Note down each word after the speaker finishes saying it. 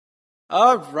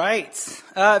All right.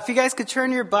 If you guys could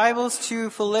turn your Bibles to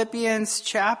Philippians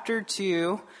chapter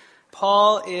 2.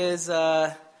 Paul is,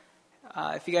 if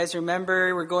you guys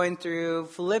remember, we're going through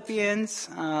Philippians.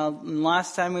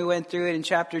 Last time we went through it in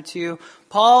chapter 2.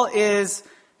 Paul is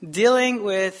dealing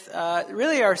with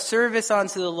really our service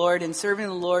unto the Lord and serving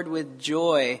the Lord with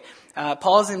joy.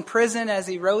 Paul's in prison as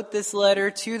he wrote this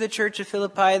letter to the church of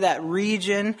Philippi, that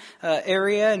region,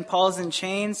 area, and Paul's in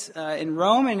chains in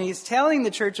Rome, and he's telling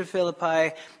the church of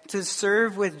Philippi to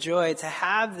serve with joy, to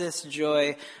have this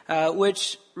joy,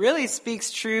 which really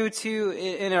speaks true to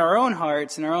in our own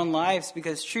hearts, in our own lives,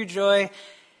 because true joy,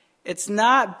 it's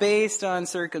not based on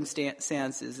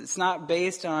circumstances. It's not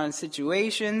based on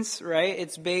situations, right?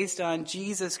 It's based on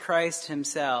Jesus Christ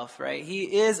himself, right?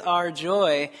 He is our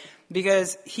joy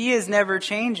because he is never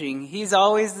changing. He's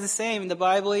always the same. The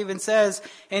Bible even says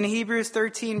in Hebrews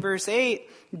 13 verse 8,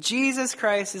 Jesus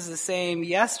Christ is the same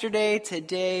yesterday,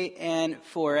 today, and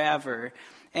forever.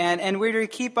 And we're to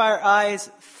keep our eyes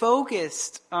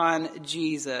focused on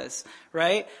Jesus,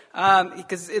 right?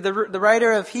 Because the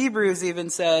writer of Hebrews even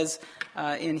says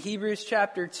in Hebrews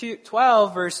chapter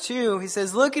 12, verse 2, he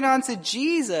says, looking unto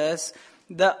Jesus,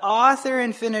 the author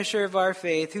and finisher of our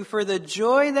faith, who for the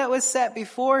joy that was set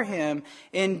before him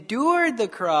endured the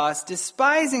cross,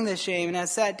 despising the shame, and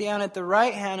has sat down at the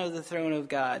right hand of the throne of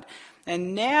God.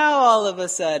 And now all of a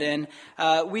sudden,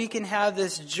 we can have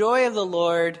this joy of the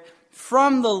Lord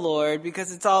from the Lord,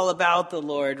 because it's all about the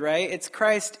Lord, right? It's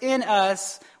Christ in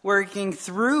us, working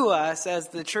through us as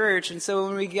the church. And so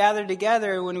when we gather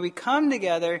together, when we come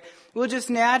together, we'll just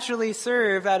naturally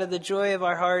serve out of the joy of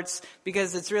our hearts,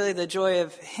 because it's really the joy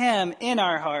of him in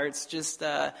our hearts just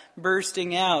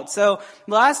bursting out. So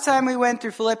last time we went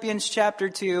through Philippians chapter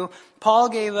 2, Paul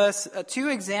gave us two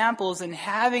examples in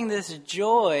having this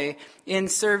joy in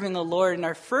serving the Lord. And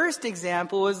our first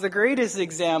example was the greatest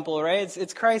example, right?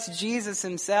 It's Christ Jesus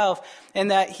himself.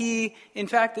 And that he, in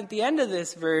fact, at the end of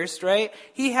this verse, right,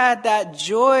 he had that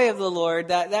joy of the Lord,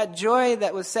 that joy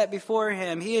that was set before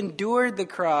him. He endured the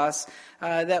cross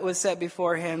that was set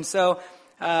before him. So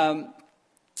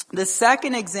the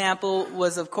second example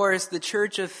was, of course, the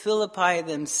church of Philippi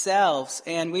themselves.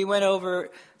 And we went over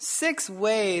 6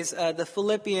 ways the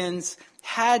Philippians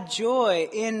had joy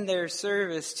in their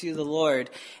service to the Lord.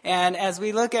 And as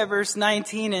we look at verse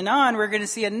 19 and on, we're going to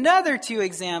see another 2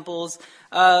 examples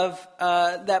of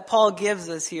that Paul gives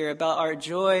us here about our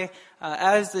joy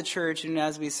as the church and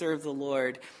as we serve the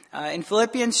Lord. In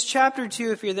Philippians chapter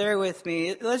 2, if you're there with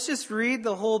me, let's just read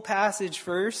the whole passage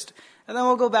first, and then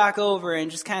we'll go back over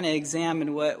and just kind of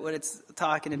examine what it's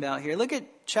talking about here. Look at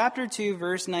chapter 2,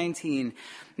 verse 19.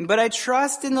 But I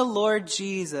trust in the Lord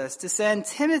Jesus to send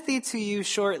Timothy to you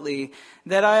shortly,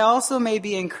 that I also may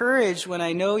be encouraged when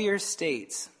I know your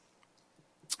states.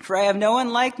 For I have no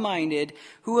one like-minded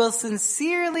who will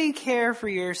sincerely care for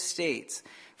your states.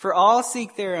 For all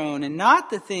seek their own, and not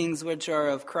the things which are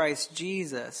of Christ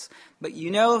Jesus. But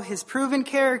you know his proven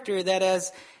character, that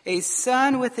as a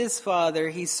son with his father,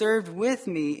 he served with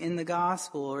me in the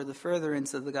gospel, or the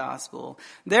furtherance of the gospel.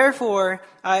 Therefore,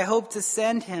 I hope to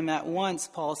send him at once,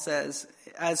 Paul says,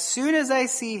 as soon as I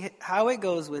see how it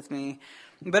goes with me.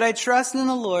 But I trust in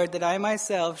the Lord that I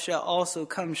myself shall also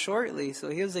come shortly.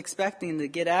 So he was expecting to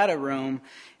get out of Rome,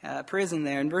 prison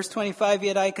there. In verse 25,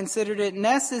 yet I considered it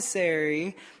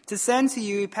necessary to send to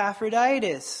you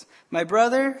Epaphroditus, my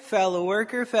brother, fellow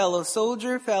worker, fellow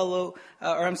soldier, your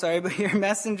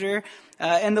messenger,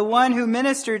 and the one who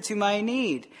ministered to my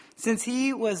need, since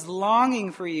he was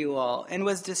longing for you all and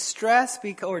was distressed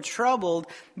or troubled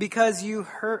because you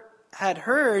had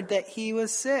heard that he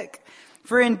was sick.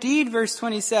 For indeed, verse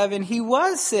 27, he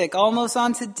was sick, almost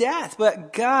unto death,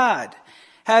 but God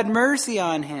had mercy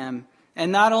on him,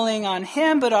 and not only on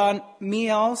him, but on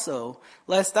me also,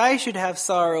 lest I should have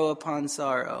sorrow upon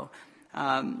sorrow.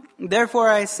 Therefore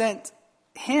I sent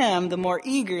him the more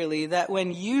eagerly, that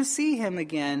when you see him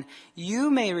again,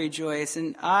 you may rejoice,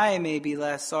 and I may be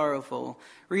less sorrowful.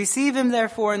 Receive him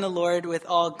therefore in the Lord with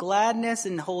all gladness,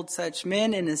 and hold such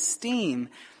men in esteem,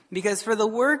 because for the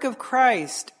work of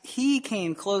Christ, he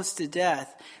came close to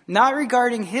death, not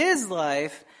regarding his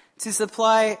life, to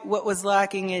supply what was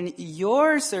lacking in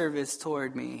your service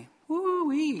toward me.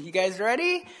 Woo-wee. You guys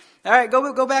ready? All right,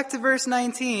 go back to verse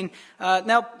 19.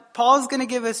 Now, Paul's going to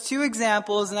give us 2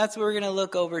 examples, and that's what we're going to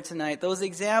look over tonight. Those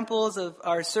examples of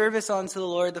our service unto the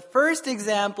Lord. The first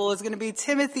example is going to be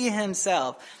Timothy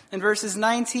himself in verses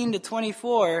 19 to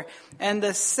 24. And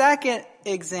the second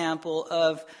example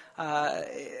of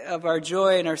our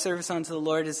joy and our service unto the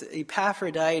Lord is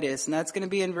Epaphroditus, and that's going to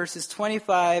be in verses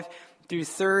 25 through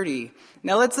 30.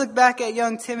 Now let's look back at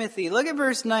young Timothy. Look at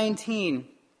verse 19.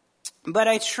 But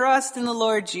I trust in the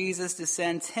Lord Jesus to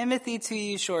send Timothy to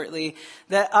you shortly,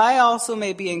 that I also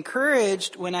may be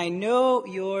encouraged when I know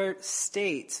your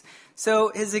state. So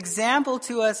his example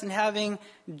to us in having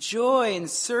joy and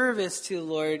service to the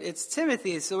Lord, it's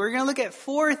Timothy. So we're going to look at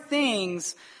 4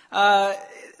 things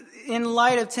in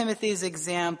light of Timothy's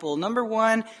example. Number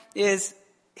 1 is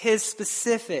his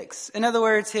specifics. In other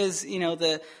words, his,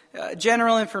 the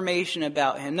general information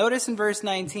about him. Notice in verse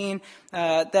 19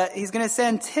 that he's going to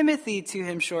send Timothy to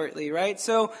him shortly, right?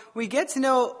 So we get to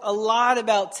know a lot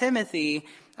about Timothy,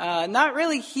 not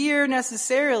really here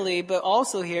necessarily, but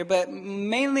also here, but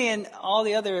mainly in all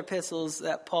the other epistles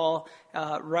that Paul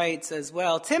writes as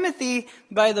well. Timothy,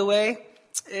 by the way,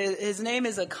 his name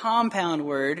is a compound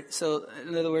word. So,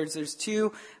 in other words, there's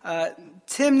 2.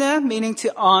 Timna, meaning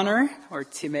to honor, or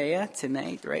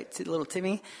Timea, right? Little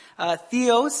Timmy.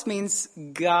 Theos means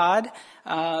God.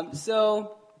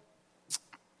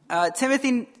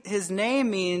 Timothy, his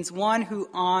name means one who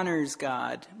honors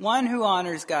God. One who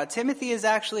honors God. Timothy is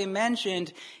actually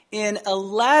mentioned in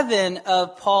 11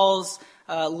 of Paul's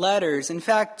letters. In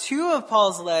fact, 2 of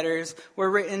Paul's letters were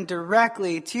written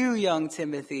directly to young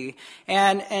Timothy.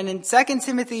 And in 2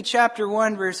 Timothy chapter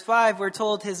 1 verse 5, we're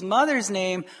told his mother's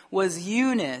name was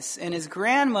Eunice and his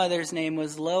grandmother's name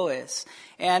was Lois.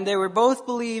 And they were both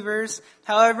believers.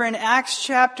 However, in Acts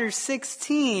chapter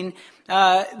 16,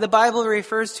 the Bible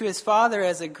refers to his father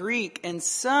as a Greek, and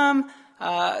some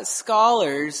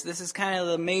scholars, this is kind of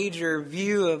the major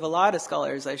view of a lot of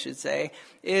scholars, I should say,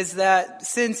 is that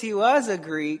since he was a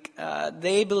Greek,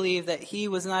 they believe that he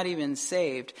was not even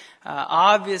saved.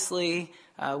 Obviously,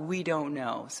 we don't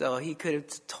know. So he could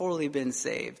have totally been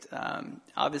saved.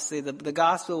 Obviously, the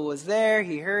gospel was there.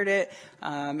 He heard it.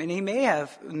 And he may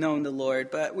have known the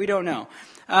Lord, but we don't know.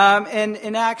 And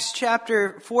in Acts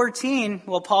chapter 14,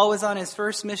 while Paul was on his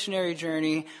first missionary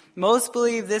journey, most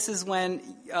believe this is when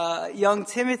young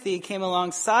Timothy came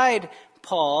alongside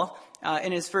Paul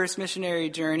in his first missionary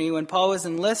journey, when Paul was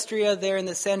in Lystra, there in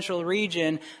the central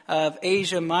region of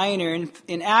Asia Minor.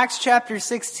 In Acts chapter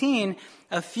 16,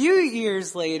 a few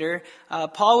years later,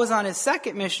 Paul was on his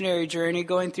second missionary journey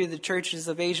going through the churches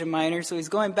of Asia Minor, so he's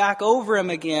going back over them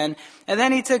again. And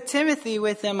then he took Timothy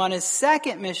with him on his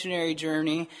second missionary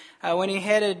journey when he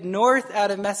headed north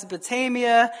out of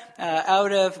Mesopotamia,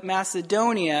 out of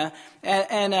Macedonia,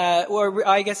 or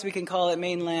I guess we can call it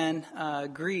mainland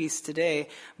Greece today.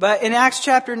 But in Acts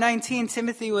chapter 19,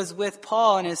 Timothy was with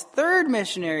Paul on his third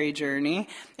missionary journey,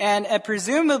 and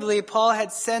presumably Paul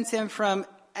had sent him from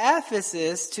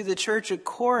Ephesus to the church of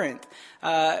Corinth.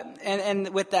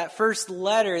 And with that first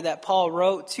letter that Paul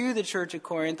wrote to the church of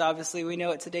Corinth, obviously we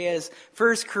know it today as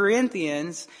 1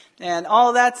 Corinthians. And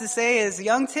all that to say is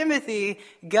young Timothy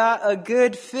got a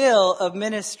good fill of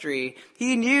ministry.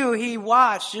 He knew, he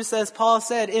watched, just as Paul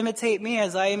said, imitate me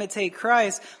as I imitate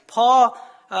Christ. Paul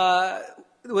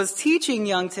was teaching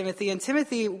young Timothy, and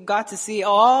Timothy got to see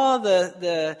all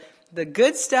the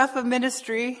good stuff of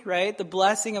ministry, right? The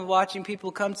blessing of watching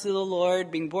people come to the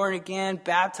Lord, being born again,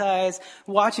 baptized,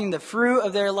 watching the fruit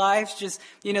of their lives. Just,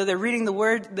 they're reading the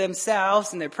word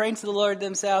themselves and they're praying to the Lord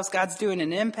themselves. God's doing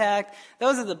an impact.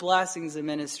 Those are the blessings of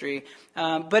ministry.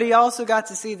 But he also got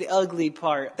to see the ugly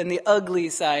part and the ugly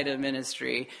side of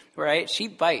ministry, right?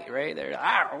 Sheep bite, right? They're,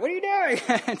 what are you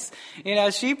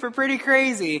doing? Sheep are pretty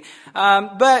crazy.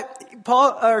 But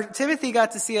Timothy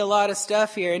got to see a lot of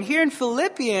stuff here. And here in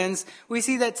Philippians, we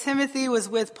see that Timothy was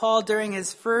with Paul during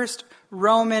his first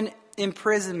Roman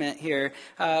imprisonment here,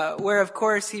 where of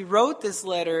course he wrote this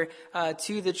letter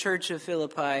to the church of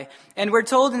Philippi. And we're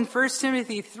told in 1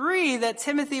 Timothy 3 that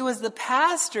Timothy was the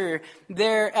pastor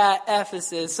there at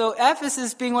Ephesus. So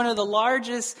Ephesus being one of the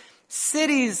largest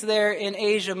cities there in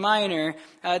Asia Minor.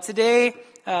 Today,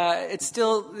 it's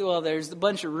still, there's a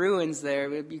bunch of ruins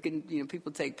there. You can,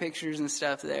 people take pictures and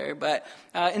stuff there. But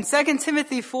in 2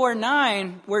 Timothy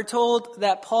 4:9, we're told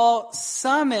that Paul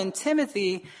summoned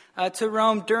Timothy to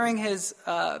Rome during his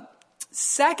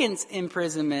second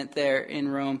imprisonment there in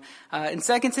Rome. In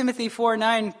 2 Timothy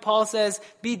 4:9, Paul says,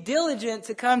 "Be diligent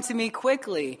to come to me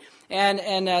quickly."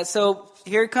 And so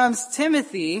here comes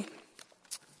Timothy.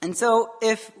 And so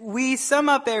if we sum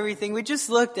up everything we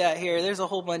just looked at here, there's a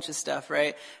whole bunch of stuff,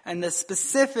 right? And the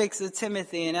specifics of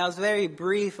Timothy, and I was very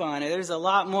brief on it. There's a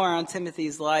lot more on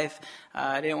Timothy's life.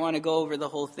 I didn't want to go over the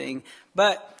whole thing.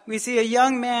 But we see a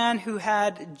young man who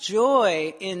had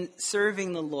joy in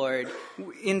serving the Lord,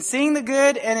 in seeing the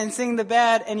good and in seeing the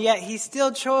bad, and yet he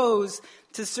still chose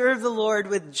to serve the Lord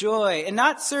with joy and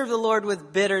not serve the Lord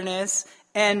with bitterness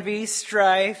envy,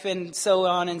 strife, and so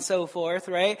on and so forth,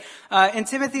 right? In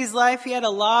Timothy's life, he had a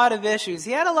lot of issues.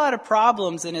 He had a lot of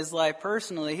problems in his life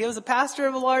personally. He was a pastor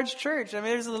of a large church. I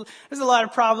mean, there's a lot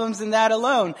of problems in that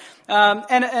alone.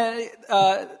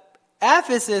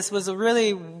 Ephesus was a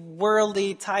really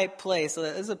worldly type place.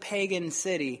 It was a pagan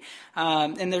city.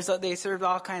 And they served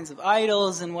all kinds of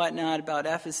idols and whatnot about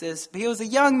Ephesus. But he was a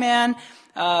young man.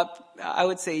 I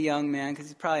would say young man because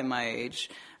he's probably my age.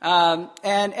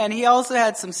 And he also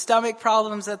had some stomach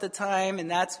problems at the time, and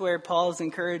that's where Paul's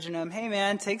encouraging him, hey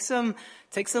man, take some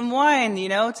wine,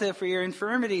 for your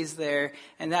infirmities there.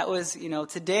 And that was,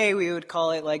 today we would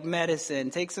call it like medicine.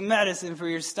 Take some medicine for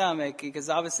your stomach, because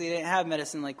obviously they didn't have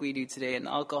medicine like we do today, and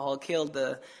alcohol killed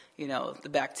the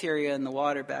bacteria in the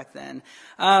water back then.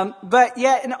 But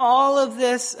yet in all of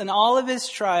this and all of his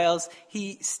trials,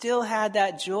 he still had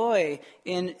that joy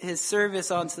in his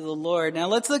service unto the Lord. Now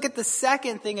let's look at the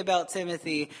second thing about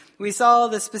Timothy. We saw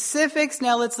the specifics.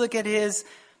 Now let's look at his,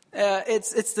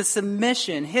 it's the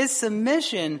submission. His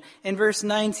submission in verse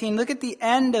 19. Look at the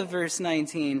end of verse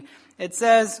 19. It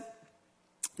says,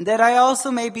 that I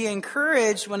also may be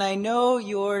encouraged when I know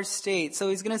your state. So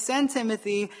he's going to send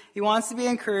Timothy. He wants to be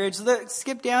encouraged. Let's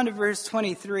skip down to verse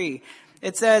 23.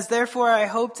 It says, therefore I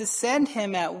hope to send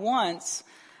him at once,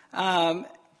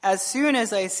 as soon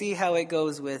as I see how it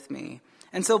goes with me.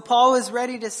 And so Paul was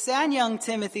ready to send young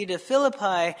Timothy to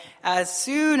Philippi as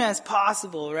soon as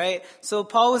possible, right? So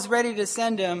Paul was ready to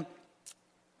send him.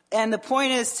 And the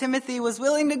point is, Timothy was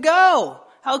willing to go.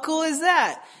 How cool is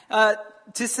that?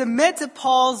 To submit to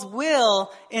Paul's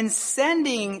will in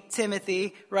sending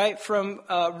Timothy, right, from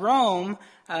Rome,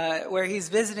 where he's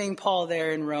visiting Paul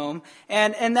there in Rome.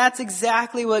 And that's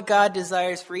exactly what God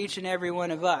desires for each and every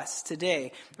one of us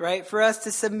today, right? For us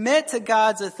to submit to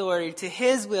God's authority, to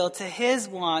his will, to his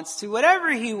wants, to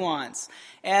whatever he wants.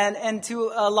 And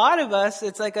to a lot of us,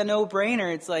 it's like a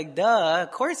no-brainer. It's like, duh,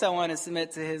 of course I want to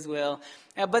submit to his will.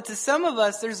 But to some of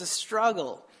us, there's a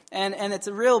struggle. And it's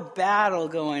a real battle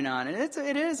going on. And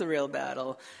it is a real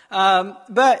battle.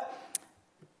 But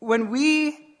when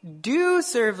we do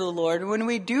serve the Lord, when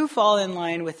we do fall in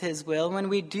line with his will, when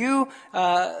we do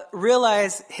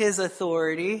realize his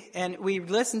authority and we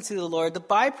listen to the Lord, the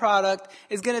byproduct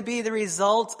is going to be the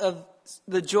result of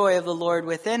the joy of the Lord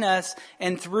within us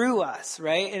and through us,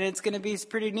 right? And it's going to be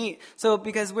pretty neat. So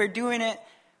because we're doing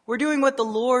what the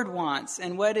Lord wants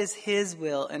and what is his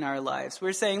will in our lives.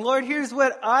 We're saying, Lord, here's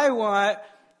what I want.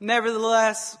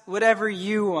 Nevertheless, whatever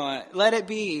you want, let it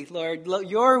be, Lord. Let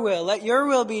your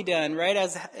will be done, right?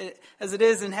 As it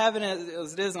is in heaven,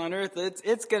 as it is on earth,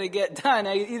 it's going to get done.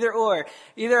 Either or.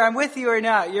 Either I'm with you or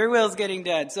not. Your will's getting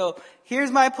done. So here's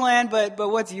my plan, but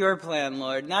what's your plan,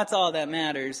 Lord? And that's all that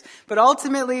matters. But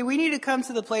ultimately, we need to come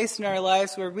to the place in our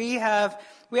lives where we have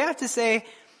to say,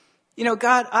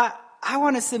 God, I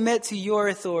want to submit to your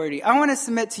authority. I want to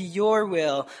submit to your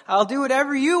will. I'll do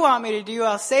whatever you want me to do.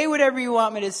 I'll say whatever you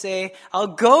want me to say. I'll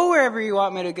go wherever you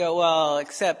want me to go. Well,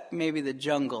 except maybe the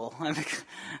jungle.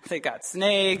 They got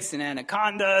snakes and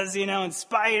anacondas, and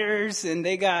spiders, and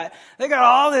they got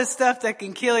all this stuff that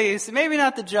can kill you. So maybe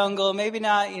not the jungle. Maybe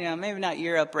not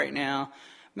Europe right now.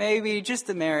 Maybe just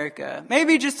America.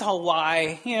 Maybe just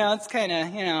Hawaii. It's kind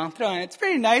of, it's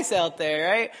pretty nice out there,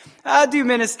 right? I'll do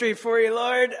ministry for you,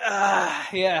 Lord.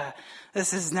 Yeah,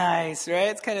 this is nice, right?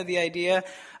 It's kind of the idea.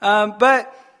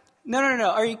 But no.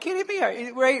 Are you kidding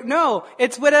me? Right? No,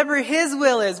 it's whatever his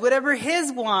will is, whatever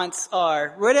his wants are,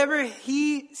 whatever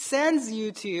he sends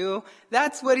you to,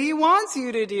 that's what he wants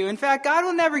you to do. In fact, God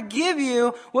will never give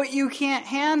you what you can't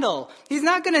handle. He's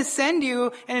not going to send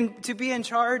you and to be in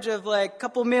charge of like a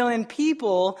couple million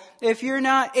people if you're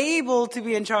not able to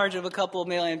be in charge of a couple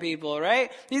million people,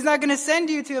 right? He's not going to send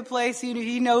you to a place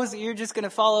he knows that you're just going to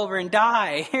fall over and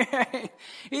die. Right?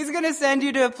 He's going to send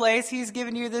you to a place he's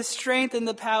given you the strength and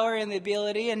the power and the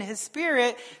ability and his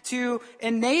spirit to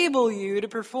enable you to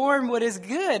perform what is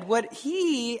good, what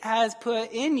he has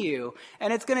put in you.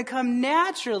 And it's going to come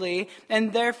naturally,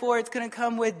 and therefore it's going to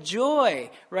come with joy,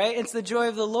 right? It's the joy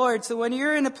of the Lord. So when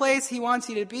you're in the place he wants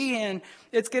you to be in,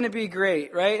 it's going to be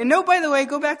great, right? And by the way,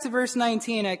 go back to verse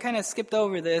 19. I kind of skipped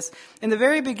over this in the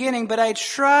very beginning, but I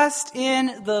trust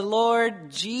in the Lord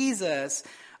Jesus.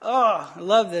 Oh, I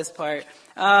love this part.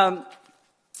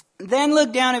 Then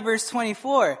look down at verse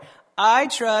 24. I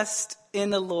trust in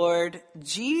the Lord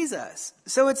Jesus.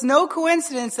 So it's no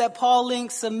coincidence that Paul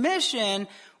links submission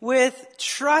with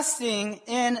trusting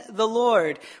in the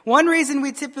Lord. One reason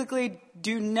we typically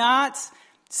do not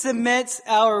submits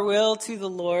our will to the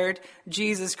Lord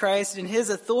Jesus Christ and his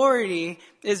authority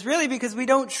is really because we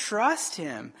don't trust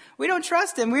him. We don't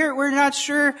trust him. We're not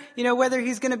sure, whether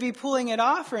he's going to be pulling it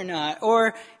off or not.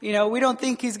 Or, we don't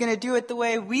think he's going to do it the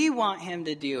way we want him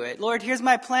to do it. Lord, here's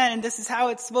my plan and this is how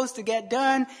it's supposed to get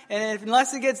done. And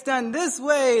unless it gets done this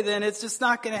way, then it's just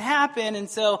not going to happen. And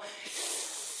so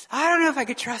I don't know if I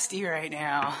could trust you right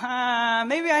now.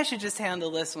 Maybe I should just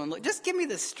handle this one. Look, just give me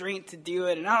the strength to do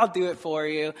it and I'll do it for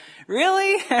you.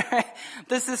 Really?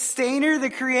 The sustainer, the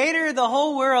creator of the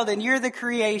whole world, and you're the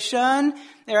creation,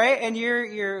 right? And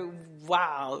you're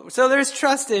wow. So there's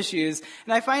trust issues.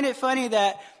 And I find it funny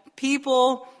that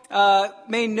people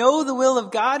may know the will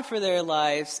of God for their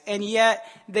lives, and yet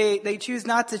they choose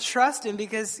not to trust him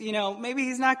because, maybe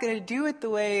he's not going to do it the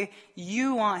way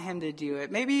you want him to do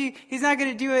it. Maybe he's not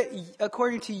going to do it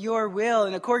according to your will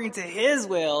and according to his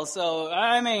will. So,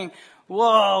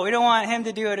 whoa, we don't want him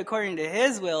to do it according to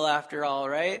his will after all,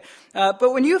 right?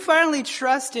 But when you finally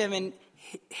trust him and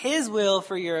his will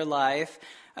for your life,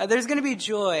 there's going to be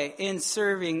joy in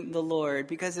serving the Lord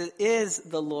because it is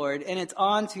the Lord and it's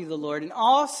onto the Lord. And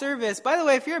all service, by the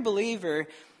way, if you're a believer,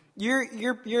 you're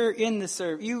in the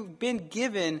service. You've been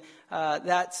given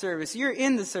that service. You're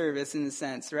in the service in a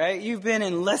sense, right? You've been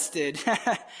enlisted.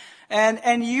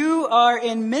 And you are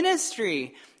in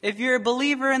ministry. If you're a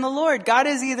believer in the Lord, God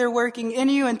is either working in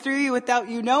you and through you without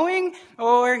you knowing,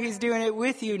 or he's doing it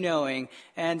with you knowing.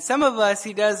 And some of us,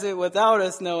 he does it without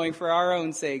us knowing for our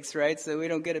own sakes, right? So we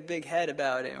don't get a big head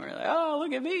about it. And we're like, oh,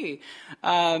 look at me.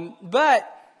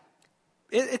 But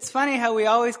it's funny how we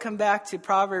always come back to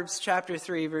Proverbs chapter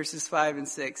 3, verses 5 and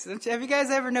 6. Have you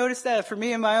guys ever noticed that? For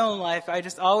me in my own life, I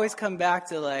just always come back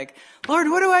to like, Lord,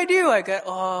 what do I do?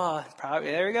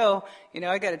 There we go.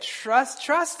 I got to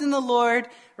trust in the Lord,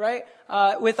 right?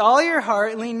 With all your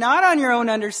heart, lean not on your own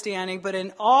understanding, but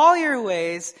in all your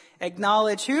ways,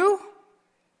 acknowledge who?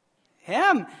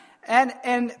 Him.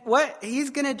 And what?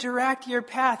 He's going to direct your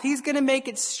path. He's going to make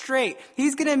it straight.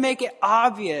 He's going to make it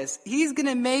obvious. He's going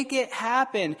to make it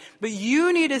happen. But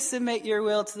you need to submit your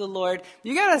will to the Lord.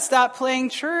 You got to stop playing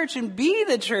church and be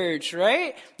the church,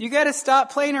 right? You got to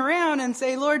stop playing around and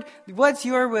say, Lord, what's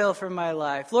your will for my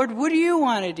life? Lord, what do you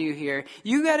want to do here?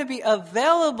 You got to be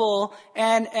available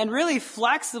and really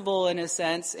flexible in a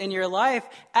sense in your life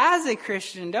as a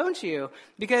Christian, don't you?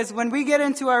 Because when we get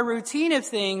into our routine of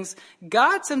things,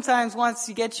 God sometimes wants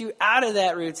to get you out of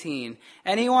that routine.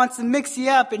 And he wants to mix you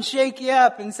up and shake you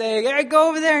up and say, hey, go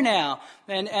over there now.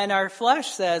 And our flesh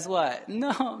says what?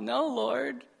 No,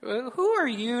 Lord. Who are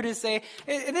you to say?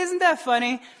 It isn't that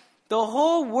funny? The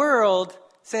whole world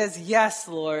says, yes,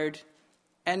 Lord.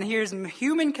 And here's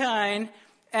humankind.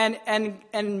 And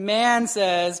man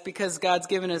says, because God's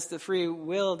given us the free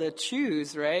will to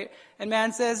choose, right? And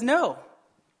man says, no.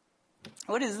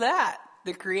 What is that?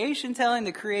 The creation telling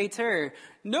the creator,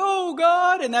 no,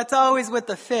 God. And that's always with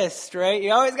the fist, right?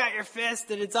 You always got your fist,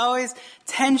 and it's always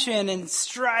tension and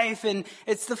strife, and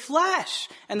it's the flesh.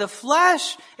 And the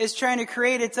flesh is trying to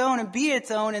create its own and be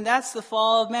its own, and that's the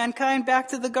fall of mankind back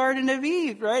to the Garden of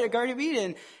Eve, right? The Garden of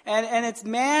Eden. And it's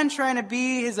man trying to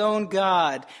be his own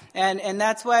God. And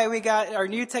that's why we got our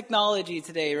new technology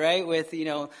today, right? With,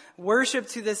 worship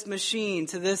to this machine,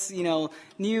 to this, new,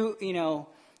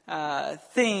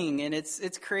 thing, and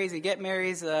it's crazy. Get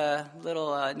Mary's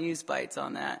little news bites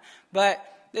on that. But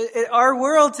our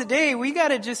world today, we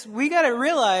gotta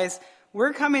realize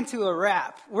we're coming to a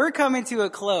wrap. We're coming to a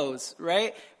close,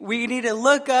 right? We need to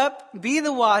look up, be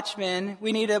the watchman.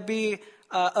 We need to be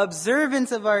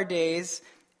observant of our days,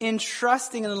 in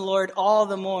trusting in the Lord all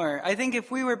the more. I think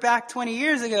if we were back 20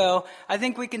 years ago, I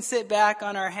think we can sit back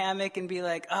on our hammock and be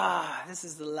like, this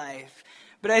is the life.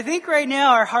 But I think right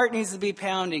now our heart needs to be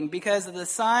pounding because of the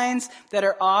signs that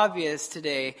are obvious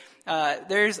today.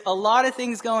 There's a lot of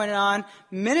things going on.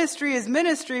 Ministry is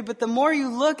ministry, but the more you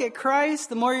look at Christ,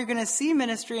 the more you're going to see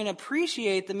ministry and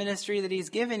appreciate the ministry that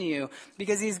he's given you.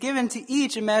 Because he's given to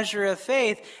each a measure of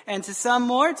faith, and to some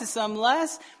more, to some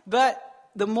less. But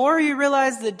the more you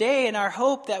realize the day and our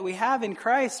hope that we have in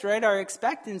Christ, right, our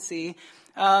expectancy,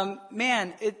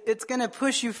 it's going to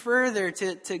push you further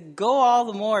to go all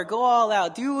the more, go all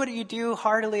out, do what you do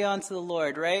heartily unto the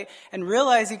Lord, right? And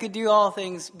realize you could do all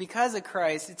things because of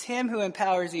Christ. It's him who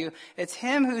empowers you. It's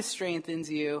him who strengthens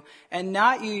you, and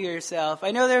not you yourself.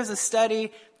 I know there was a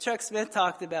study, Chuck Smith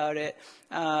talked about it,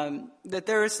 that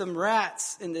there were some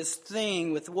rats in this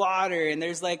thing with water, and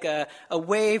there's like a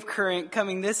wave current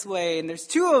coming this way, and there's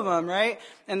two of them, right?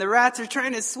 And the rats are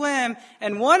trying to swim,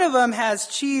 and one of them has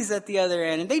cheese at the other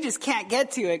they're in, and they just can't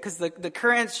get to it because the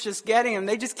current's just getting them.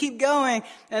 They just keep going.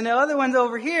 And the other ones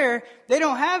over here, they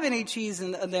don't have any cheese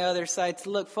on the other side to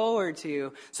look forward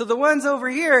to. So the ones over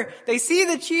here, they see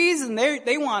the cheese and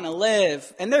they want to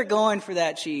live, and they're going for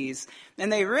that cheese.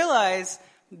 And they realize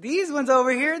these ones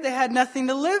over here, they had nothing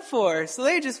to live for. So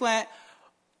they just went,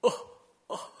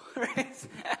 right?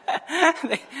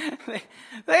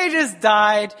 they just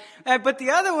died. But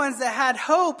the other ones that had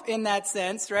hope in that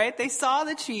sense, right? They saw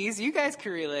the cheese. You guys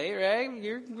can relate, right?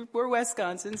 We're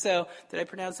Wisconsin, so did I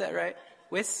pronounce that right?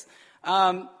 Wis.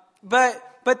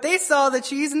 But they saw the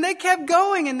cheese and they kept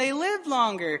going and they lived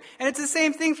longer. And it's the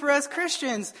same thing for us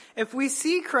Christians. If we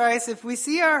see Christ, if we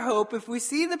see our hope, if we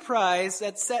see the prize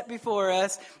that's set before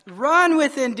us, run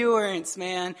with endurance,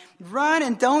 man. Run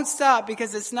and don't stop,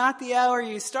 because it's not the hour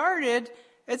you started,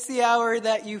 it's the hour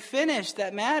that you finish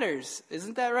that matters.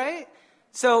 Isn't that right?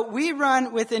 So we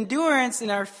run with endurance in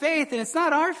our faith, and it's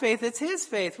not our faith, it's His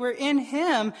faith. We're in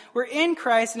Him, we're in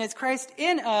Christ, and it's Christ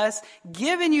in us,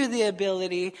 giving you the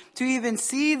ability to even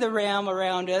see the realm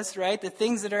around us, right? The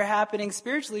things that are happening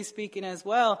spiritually speaking as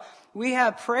well. We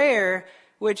have prayer,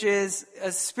 which is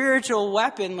a spiritual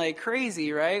weapon like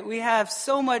crazy, right? We have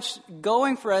so much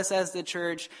going for us as the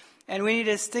church, and we need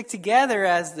to stick together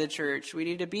as the church. We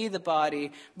need to be the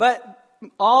body. But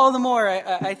all the more,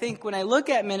 I think when I look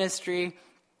at ministry,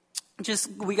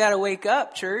 we got to wake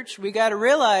up, church. We got to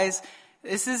realize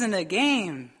this isn't a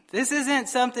game. This isn't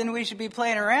something we should be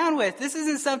playing around with. This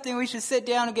isn't something we should sit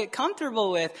down and get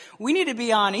comfortable with. We need to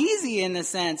be on easy in the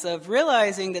sense of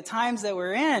realizing the times that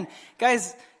we're in.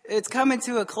 Guys, it's coming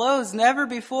to a close. Never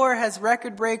before has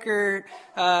record-breaker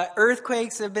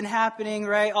earthquakes have been happening,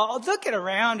 right? Look at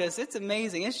around us. It's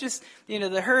amazing. It's just,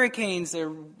 the hurricanes are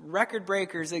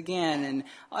record-breakers again. And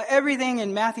everything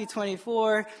in Matthew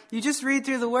 24, you just read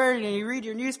through the Word and you read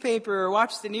your newspaper or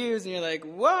watch the news and you're like,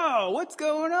 whoa, what's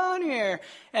going on here?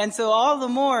 And so all the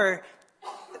more,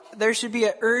 there should be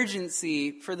an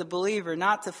urgency for the believer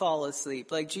not to fall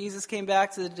asleep. Like Jesus came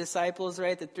back to the disciples,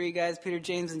 right? The three guys, Peter,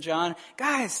 James, and John.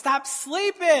 Guys, stop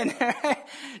sleeping.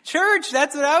 Church,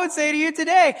 that's what I would say to you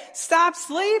today. Stop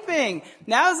sleeping.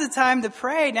 Now's the time to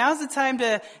pray. Now's the time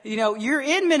to, you're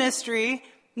in ministry.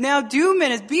 Now do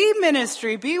ministry, be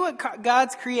ministry, be what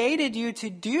God's created you to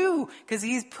do, because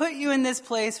He's put you in this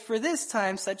place for this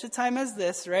time, such a time as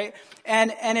this, right?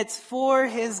 And it's for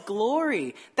His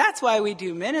glory. That's why we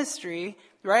do ministry,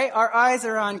 right? Our eyes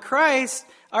are on Christ.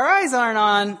 Our eyes aren't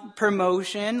on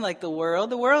promotion like the world.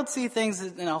 The world see things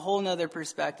in a whole nother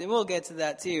perspective. We'll get to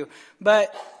that too.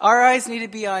 But our eyes need to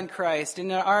be on Christ. And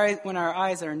when our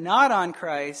eyes are not on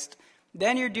Christ,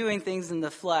 then you're doing things in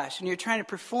the flesh, and you're trying to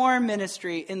perform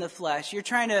ministry in the flesh. You're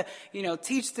trying to,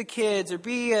 teach the kids or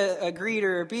be a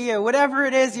greeter or be whatever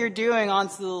it is you're doing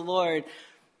unto the Lord.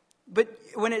 But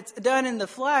when it's done in the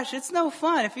flesh, it's no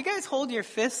fun. If you guys hold your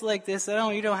fists like this,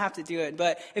 you don't have to do it.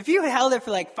 But if you held it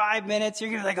for like 5 minutes, you're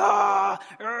going to be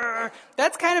like,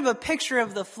 that's kind of a picture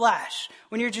of the flesh.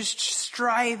 When you're just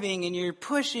striving and you're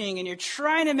pushing and you're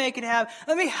trying to make it happen.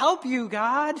 Let me help you,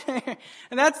 God.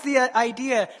 And that's the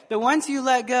idea. That once you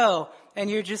let go, and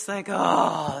you're just like,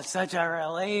 such a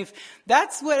relief.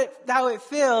 That's how it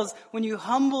feels when you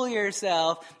humble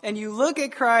yourself and you look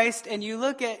at Christ and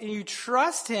you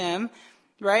trust Him,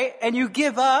 right? And you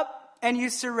give up and you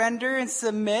surrender and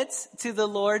submit to the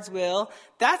Lord's will.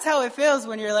 That's how it feels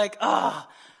when you're like, how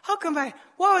come it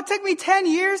took me 10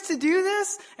 years to do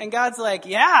this? And God's like,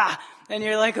 yeah. And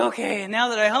you're like, okay, now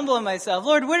that I humble myself,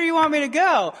 Lord, where do you want me to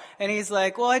go? And He's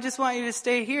like, well, I just want you to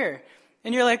stay here.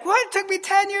 And you're like, what? It took me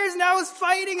 10 years and I was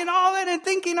fighting and all that and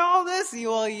thinking all this.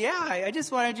 Well, yeah, I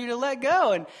just wanted you to let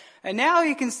go. And now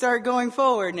you can start going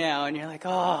forward now. And you're like,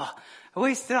 I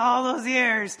wasted all those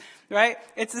years, right?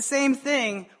 It's the same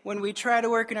thing when we try to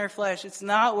work in our flesh. It's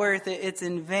not worth it. It's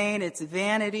in vain. It's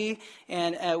vanity.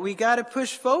 And we got to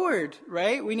push forward,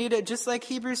 right? We need to, just like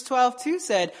Hebrews 12:2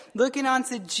 said, looking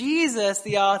unto Jesus,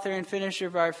 the author and finisher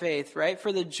of our faith, right?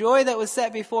 For the joy that was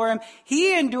set before Him,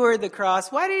 He endured the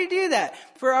cross. Why did He do that?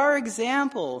 For our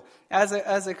example as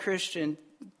a Christian.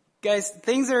 Guys,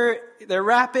 they're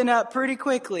wrapping up pretty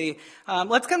quickly.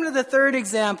 Let's come to the third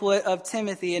example of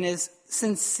Timothy and his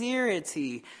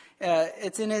sincerity.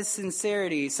 It's in his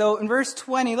sincerity. So in verse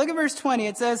 20, look at verse 20.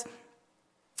 It says,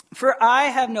 for I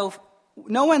have no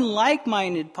one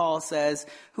like-minded, Paul says,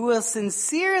 who will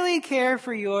sincerely care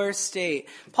for your state.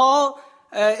 Paul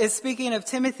is speaking of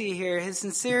Timothy here. His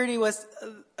sincerity was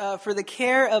for the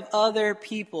care of other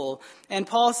people. And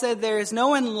Paul said there is no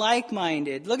one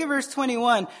like-minded. Look at verse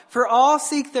 21. For all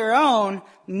seek their own,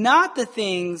 not the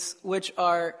things which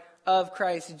are of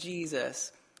Christ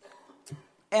Jesus.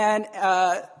 And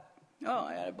Oh,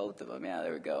 I added both of them. Yeah,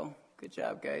 there we go. Good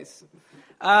job, guys.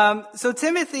 So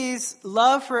Timothy's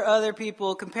love for other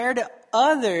people compared to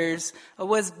others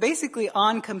was basically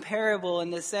uncomparable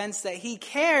in the sense that he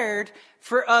cared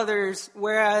for others,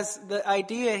 whereas the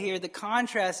idea here, the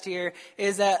contrast here,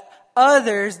 is that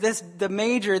others,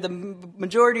 the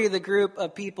majority of the group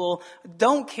of people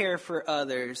don't care for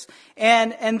others.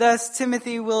 And thus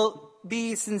Timothy will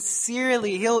be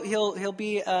sincerely, he'll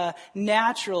be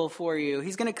natural for you.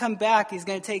 He's going to come back. He's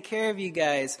going to take care of you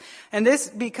guys. And this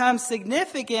becomes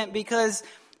significant because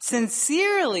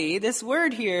sincerely, this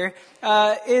word here,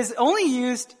 is only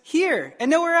used here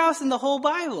and nowhere else in the whole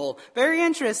Bible. Very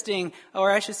interesting, or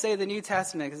I should say the New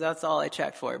Testament, because that's all I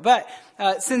checked for. But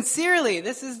sincerely,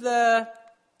 this is the...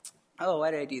 Oh, why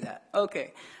did I do that?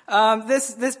 Okay.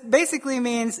 This basically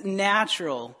means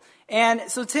natural. And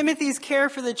so Timothy's care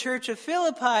for the church of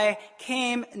Philippi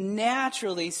came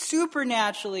naturally,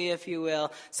 supernaturally, if you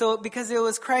will. So because it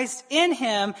was Christ in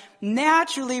him,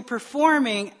 naturally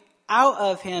performing out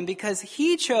of him, because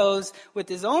he chose with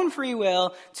his own free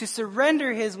will to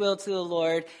surrender his will to the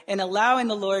Lord and allowing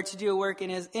the Lord to do a work in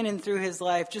and through his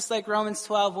life. Just like Romans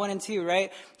 12, 1 and 2,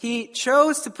 right? He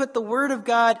chose to put the Word of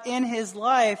God in his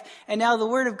life, and now the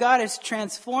Word of God has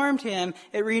transformed him.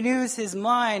 It renews his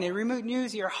mind. It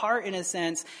renews your heart in a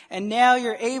sense. And now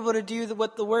you're able to do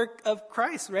what the work of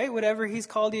Christ, right? Whatever he's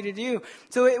called you to do.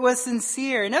 So it was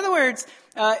sincere. In other words,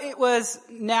 it was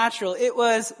natural. It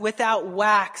was without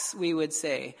wax, we would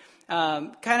say.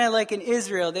 Kind of like in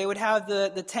Israel, they would have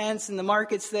the tents and the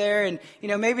markets there, and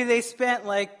maybe they spent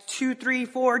like 2, 3,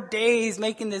 4 days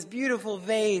making this beautiful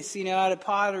vase, out of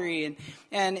pottery,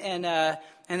 and they're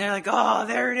like, oh,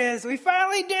 there it is, we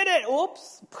finally did it.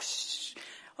 Oops.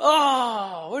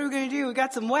 Oh, what are we going to do? We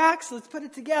got some wax. Let's put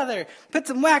it together. Put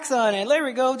some wax on it. There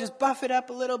we go. Just buff it up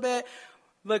a little bit.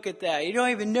 Look at that. You don't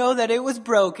even know that it was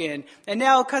broken. And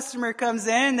now a customer comes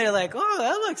in and they're like, oh,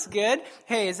 that looks good.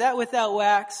 Hey, is that without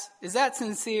wax? Is that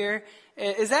sincere?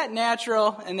 Is that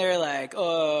natural? And they're like,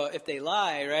 oh, if they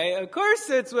lie, right? Of course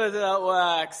it's without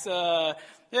wax.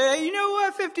 You know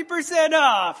what? 50%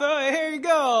 off. Oh, here you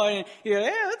go. And you're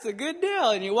like, yeah, that's a good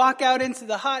deal. And you walk out into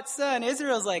the hot sun.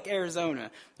 Israel's like Arizona,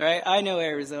 right? I know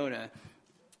Arizona.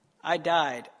 I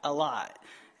died a lot.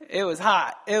 It was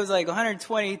hot. It was like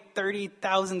 120,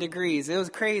 30,000 degrees. It was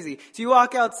crazy. So you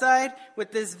walk outside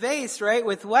with this vase, right,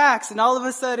 with wax, and all of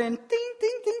a sudden, ding,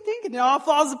 ding, ding, ding, and it all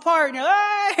falls apart. And you're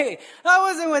like, hey, that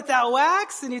wasn't without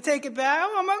wax. And you take it back. I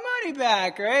want my money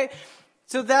back, right?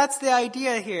 So that's the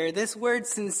idea here. This word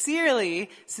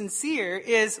sincere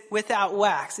is without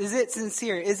wax. Is it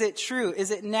sincere? Is it true?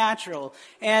 Is it natural?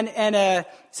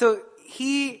 So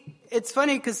it's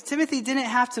funny because Timothy didn't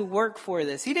have to work for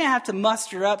this. He didn't have to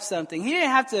muster up something. He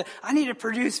didn't have to, I need to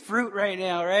produce fruit right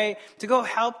now, right? To go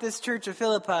help this church of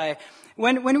Philippi.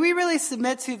 When we really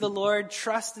submit to the Lord,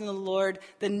 trust in the Lord,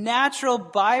 the natural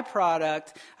byproduct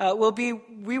will be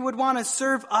we would want to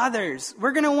serve others.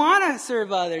 We're going to want to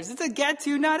serve others. It's a get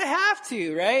to, not a have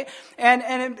to, right?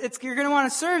 And you're going to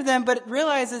want to serve them, but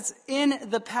realize it's in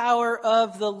the power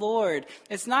of the Lord.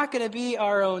 It's not going to be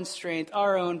our own strength,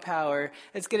 our own power.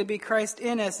 It's going to be Christ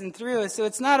in us and through us. So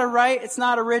it's not a rite. It's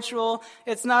not a ritual.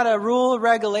 It's not a rule,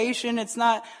 regulation. It's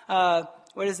not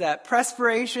what is that?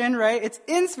 Perspiration, right? It's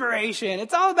inspiration.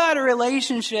 It's all about a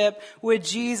relationship with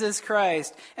Jesus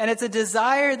Christ. And it's a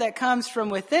desire that comes from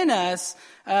within us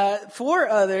for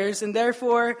others, and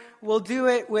therefore we'll do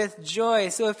it with joy.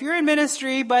 So if you're in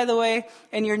ministry, by the way,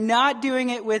 and you're not doing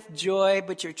it with joy,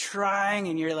 but you're trying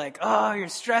and you're like, oh, you're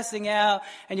stressing out,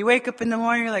 and you wake up in the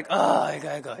morning, you're like, oh, I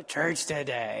gotta go to church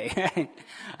today.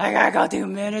 I gotta go do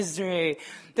ministry.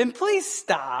 Then please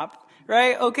stop.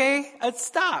 Right? Okay?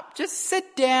 Stop. Just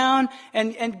sit down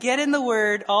and get in the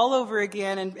Word all over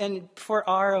again and for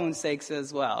our own sakes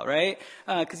as well, right?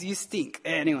 Because you stink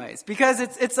anyways. Because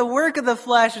it's a work of the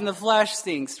flesh and the flesh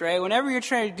stinks, right? Whenever you're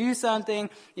trying to do something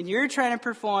and you're trying to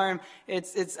perform,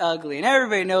 it's ugly. And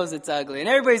everybody knows it's ugly. And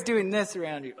everybody's doing this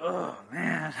around you. Oh,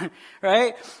 man.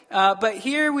 Right? But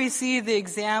here we see the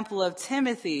example of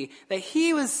Timothy, that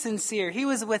he was sincere. He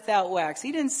was without wax.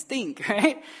 He didn't stink,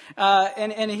 right?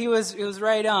 And he was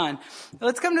right on.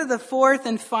 Let's come to the fourth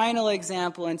and final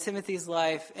example in Timothy's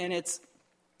life, and it's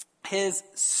his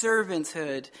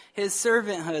servanthood. His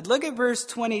servanthood. Look at verse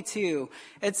 22.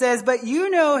 It says, "But you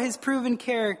know his proven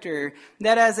character,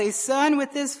 that as a son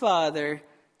with his father,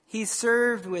 he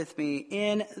served with me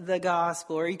in the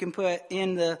gospel," or you can put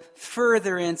in the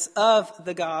furtherance of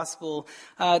the gospel.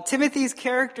 Timothy's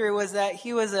character was that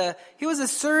he was a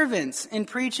servant in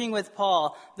preaching with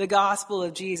Paul the gospel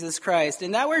of Jesus Christ.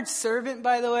 And that word servant,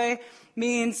 by the way,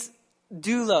 means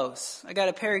doulos. I got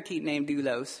a parakeet named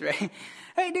Doulos, right?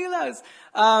 Hey, doulos.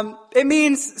 It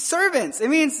means servants. It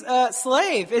means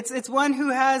slave. It's one who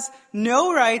has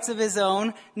no rights of his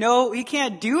own. No, he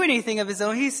can't do anything of his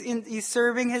own. He's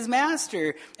serving his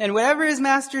master, and whatever his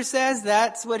master says,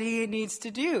 that's what he needs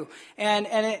to do. And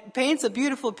it paints a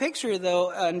beautiful picture,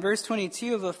 though, in verse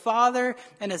 22 of a father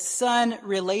and a son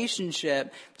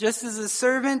relationship. Just as a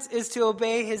servant is to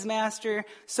obey his master,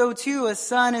 so too a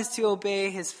son is to obey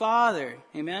his father.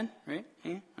 Amen? Right?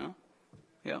 Yeah. Oh.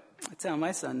 Yep. I tell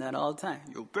my son that all the time.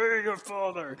 You obey your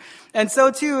father. And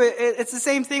so too, it's the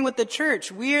same thing with the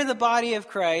church. We are the body of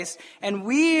Christ, and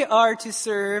we are to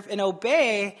serve and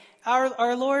obey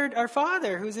our Lord, our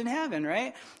Father, who's in heaven,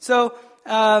 right? So,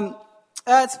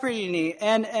 that's pretty neat.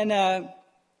 And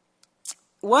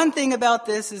one thing about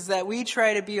this is that we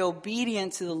try to be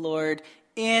obedient to the Lord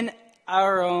in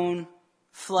our own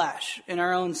flesh, in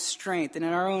our own strength, and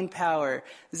in our own power.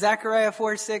 Zechariah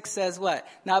 4:6 says what?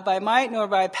 Not by might nor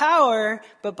by power,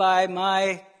 but by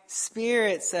my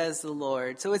Spirit, says the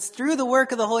Lord. So it's through the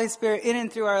work of the Holy Spirit in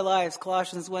and through our lives.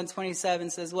 Colossians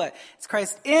 1:27 says what? It's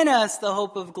Christ in us, the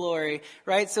hope of glory,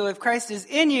 right? So if Christ is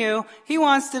in you, he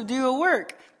wants to do a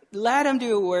work. Let him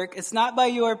do a work. It's not by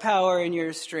your power and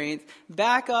your strength.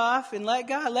 Back off and let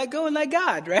God. Let go and let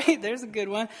God, right? There's a good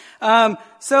one.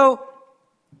 So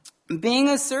being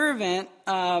a servant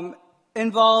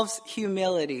involves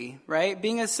humility, right?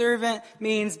 Being a servant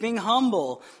means being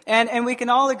humble. And we can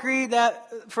all agree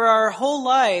that for our whole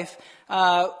life,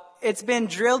 it's been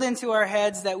drilled into our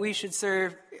heads that we should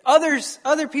serve others.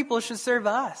 Other people should serve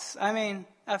us. I mean,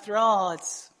 after all,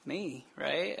 it's me,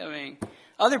 right? I mean,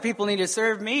 other people need to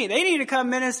serve me. They need to come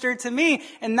minister to me,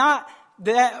 and not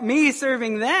that me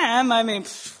serving them. I mean,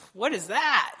 what is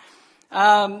that?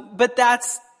 But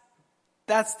that's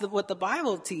what the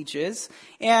Bible teaches.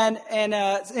 And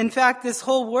in fact, this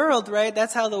whole world, right,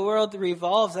 that's how the world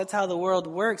revolves. That's how the world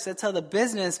works. That's how the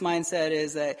business mindset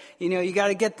is, that, you got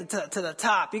to get to the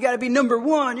top. You got to be number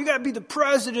one. You got to be the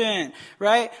president,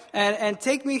 right? And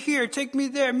take me here, take me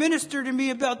there, minister to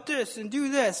me about this and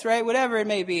do this, right? Whatever it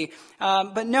may be.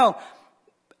 But no,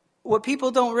 what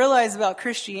people don't realize about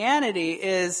Christianity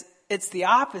is it's the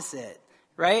opposite.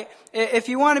 Right? If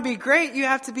you want to be great, you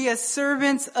have to be a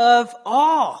servant of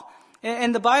all.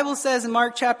 And the Bible says in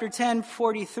Mark chapter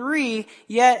 10:43,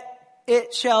 yet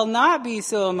it shall not be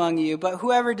so among you, but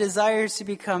whoever desires to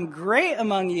become great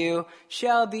among you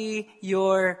shall be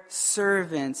your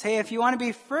servants. Hey, if you want to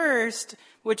be first,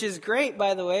 which is great,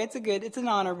 by the way, it's an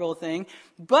honorable thing,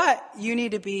 but you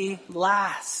need to be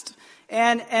last.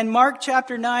 And Mark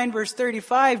chapter 9 verse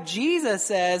 35, Jesus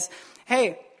says,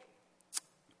 hey,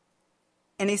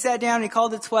 and he sat down and he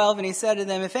called the 12 and he said to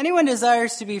them, if anyone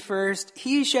desires to be first,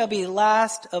 he shall be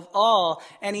last of all.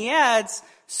 And he adds,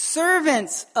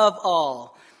 servants of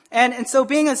all. And so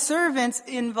being a servant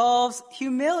involves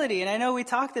humility. And I know we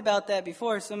talked about that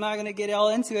before, so I'm not going to get all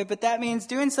into it. But that means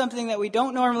doing something that we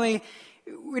don't normally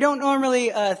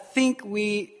think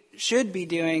we should be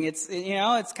doing. It's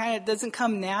it doesn't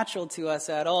come natural to us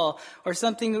at all, or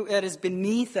something that is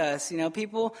beneath us.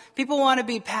 People want to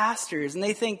be pastors and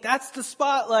they think that's the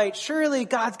spotlight. Surely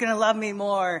God's going to love me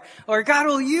more, or God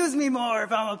will use me more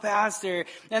if I'm a pastor.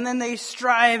 And then they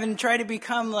strive and try to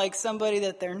become like somebody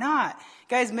that they're not.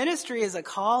 Guys, ministry is a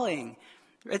calling.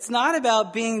 It's not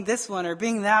about being this one or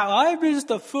being that one. I'm just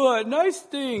a foot and I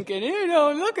stink and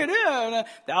look at him.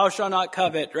 Thou shalt not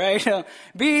covet, right?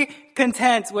 Be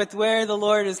content with where the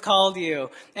Lord has called you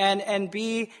and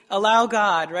allow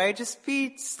God, right?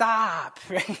 Stop,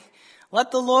 right?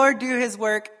 Let the Lord do his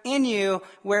work in you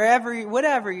whatever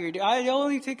you're doing. I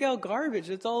only take out garbage.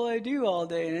 That's all I do all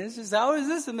day. And it's just, how is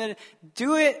this a minute?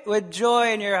 Do it with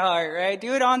joy in your heart, right?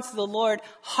 Do it unto the Lord,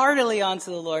 heartily unto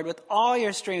the Lord, with all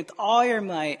your strength, all your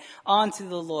might, unto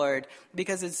the Lord,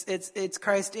 because it's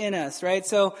Christ in us, right?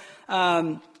 So,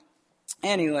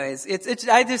 anyways,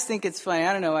 I just think it's funny.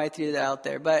 I don't know why I threw that out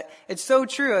there, but it's so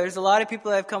true. There's a lot of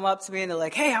people that have come up to me and they're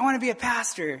like, hey, I want to be a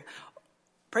pastor.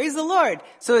 Praise the Lord.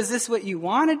 So is this what you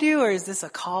want to do, or is this a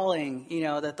calling,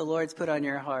 that the Lord's put on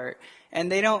your heart?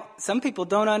 And some people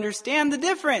don't understand the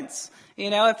difference.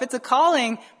 If it's a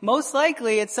calling, most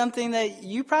likely it's something that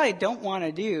you probably don't want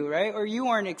to do, right? Or you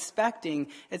weren't expecting.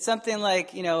 It's something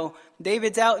like,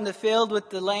 David's out in the field with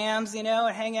the lambs, and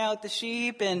hang out with the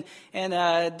sheep, and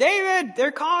David,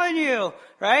 they're calling you,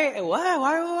 right? And what?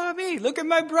 Why do you want me? Look at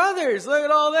my brothers. Look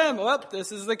at all them. Well,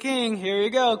 this is the king. Here you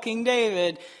go, King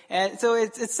David. And so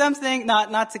it's something,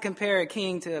 not to compare a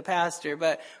king to a pastor,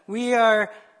 but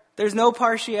there's no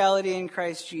partiality in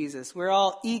Christ Jesus. We're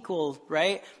all equal,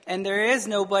 right? And there is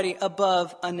nobody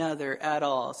above another at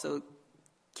all. So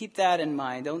Keep that in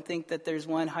mind. Don't think that there's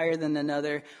one higher than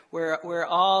another. We're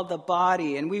all the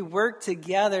body, and we work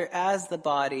together as the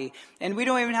body. And we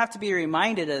don't even have to be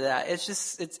reminded of that.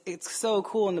 It's so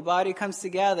cool. When the body comes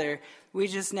together, we're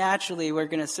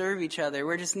going to serve each other.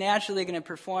 We're just naturally going to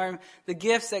perform the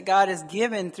gifts that God has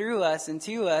given through us and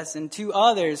to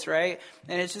others, right?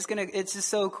 And it's just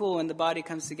so cool when the body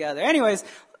comes together. Anyways,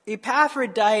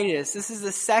 Epaphroditus, this is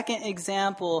the second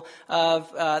example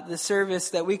of the service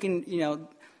that we can,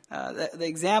 the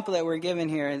example that we're given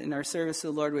here in our service to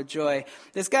the Lord with joy.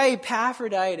 This guy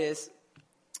Epaphroditus,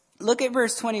 look at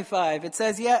verse 25. It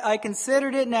says, "Yet I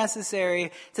considered it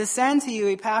necessary to send to you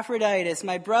Epaphroditus,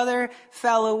 my brother,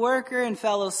 fellow worker, and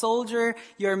fellow soldier,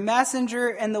 your messenger,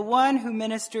 and the one who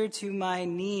ministered to my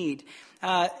need."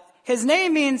 His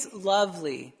name means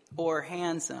lovely or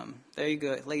handsome. There you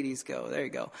go, ladies go. There you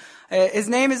go. His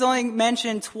name is only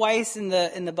mentioned twice in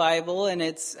the Bible, and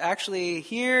it's actually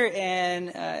here, and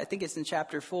I think it's in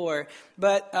chapter 4,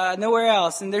 but nowhere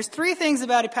else. And there's three things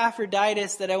about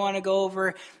Epaphroditus that I want to go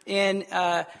over in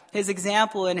his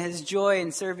example and his joy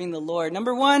in serving the Lord.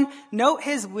 Number one, note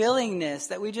his willingness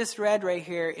that we just read right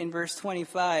here in verse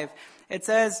 25. It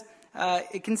says,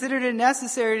 it considered it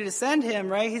necessary to send him,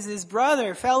 right? He's his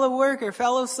brother, fellow worker,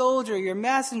 fellow soldier, your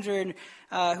messenger,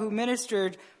 who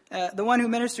ministered, the one who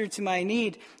ministered to my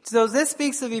need. So this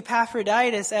speaks of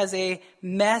Epaphroditus as a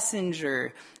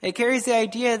messenger. It carries the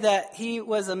idea that he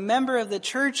was a member of the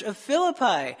church of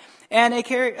Philippi, and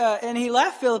he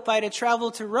left Philippi to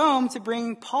travel to Rome to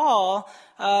bring Paul,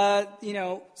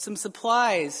 some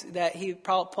supplies that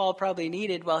Paul probably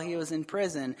needed while he was in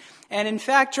prison. And in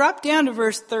fact, drop down to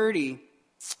verse 30.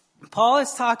 Paul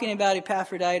is talking about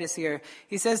Epaphroditus here.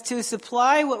 He says, "To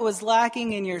supply what was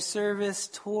lacking in your service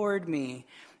toward me."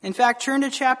 In fact, turn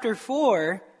to chapter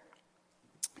 4.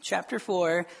 Chapter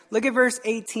 4, look at verse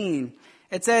 18.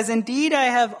 It says, "Indeed I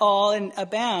have all and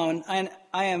abound, and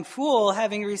I am full,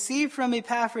 having received from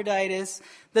Epaphroditus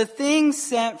the things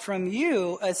sent from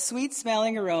you, a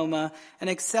sweet-smelling aroma, an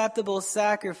acceptable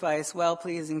sacrifice,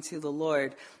 well-pleasing to the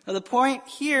Lord." Now the point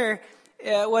here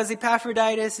was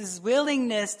Epaphroditus'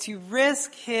 willingness to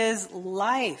risk his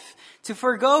life, to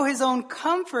forego his own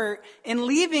comfort in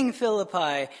leaving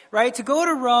Philippi, right? To go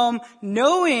to Rome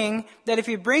knowing that if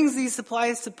he brings these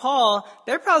supplies to Paul,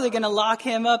 they're probably going to lock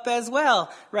him up as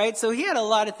well, right? So he had a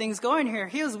lot of things going here.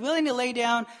 He was willing to lay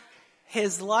down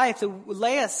his life, to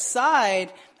lay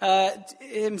aside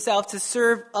himself to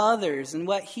serve others and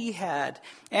what he had.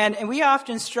 And we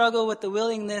often struggle with the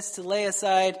willingness to lay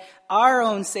aside our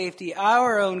own safety,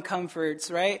 our own comforts,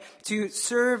 right, to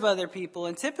serve other people.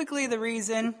 And typically the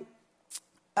reason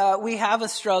we have a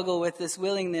struggle with this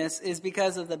willingness is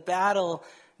because of the battle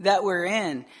that we're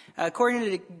in. According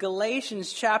to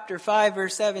Galatians chapter 5,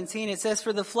 verse 17, it says,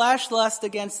 "For the flesh lusts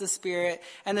against the spirit,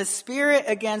 and the spirit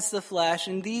against the flesh,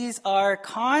 and these are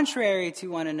contrary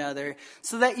to one another,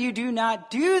 so that you do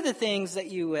not do the things that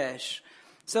you wish."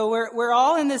 So we're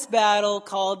all in this battle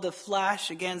called the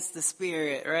flesh against the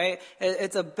spirit, right?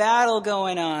 It's a battle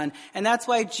going on. And that's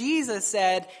why Jesus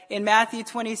said in Matthew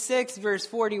 26, verse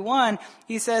 41,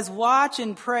 he says, "Watch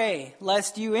and pray,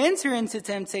 lest you enter into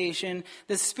temptation.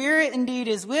 The spirit indeed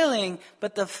is willing,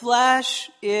 but the flesh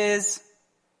is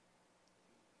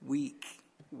weak."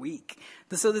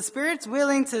 So the spirit's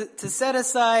willing to set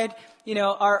aside,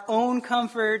 our own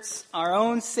comforts, our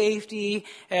own safety,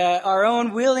 our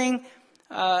own willing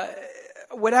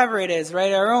whatever it is,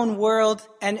 right? Our own world,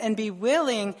 and be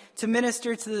willing to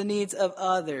minister to the needs of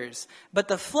others. But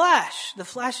the flesh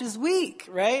is weak,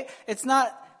 right? It's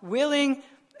not willing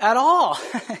at all.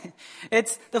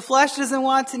 The flesh doesn't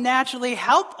want to naturally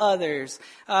help others.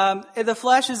 The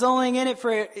flesh is only in it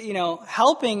for,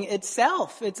 helping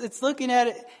itself. It's looking at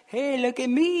it. Hey, look at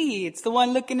me. It's the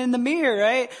one looking in the mirror,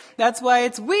 right? That's why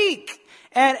it's weak.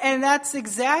 And that's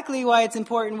exactly why it's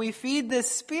important we feed the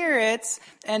spirits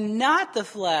and not the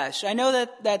flesh. I know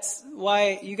that's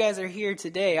why you guys are here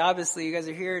today. Obviously, you guys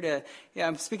are here to,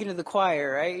 I'm speaking to the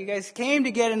choir, right? You guys came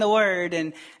to get in the Word,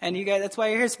 and you guys, that's why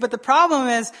you're here. But the problem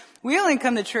is, we only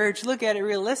come to church, look at it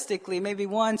realistically, maybe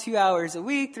 1-2 hours a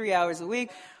week, 3 hours a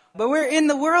week. But we're in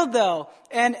the world, though,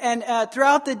 and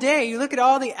throughout the day, you look at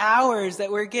all the hours that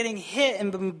we're getting hit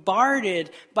and bombarded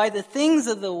by the things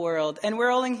of the world, and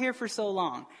we're only here for so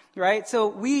long, right? So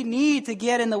we need to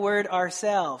get in the Word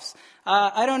ourselves.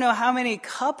 I don't know how many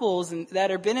couples that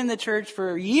have been in the church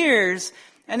for years,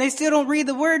 and they still don't read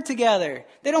the Word together.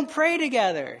 They don't pray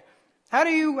together. How do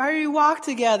you walk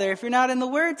together if you're not in the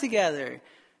Word together?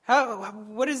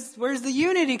 Where's the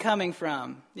unity coming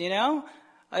from,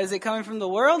 Is it coming from the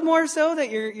world more so that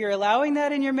you're allowing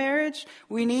that in your marriage?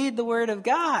 We need the Word of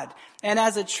God. And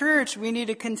as a church, we need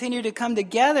to continue to come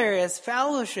together as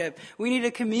fellowship. We need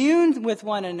to commune with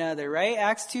one another, right?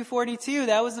 Acts 2:42,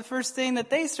 that was the first thing that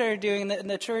they started doing in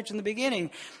the church in the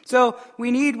beginning. So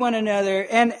we need one another.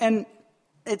 And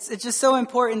it's just so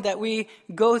important that we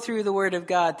go through the Word of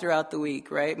God throughout the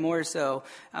week, right? More so.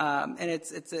 And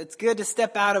it's good to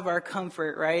step out of our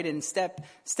comfort, right? And step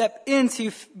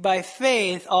into, by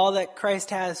faith, all that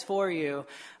Christ has for you.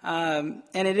 And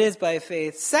it is by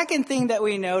faith. Second thing that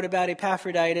we note about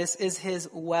Epaphroditus is his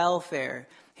welfare.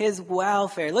 His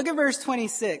welfare. Look at verse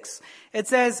 26. It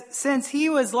says, since he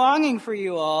was longing for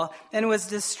you all and was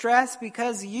distressed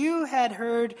because you had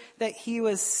heard that he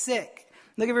was sick.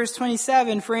 Look at verse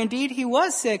 27. For indeed he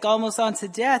was sick, almost unto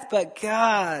death, but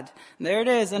God. There it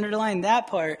is, underline that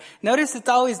part. Notice it's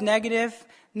always negative.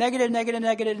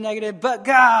 Negative, but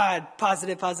God.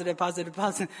 Positive.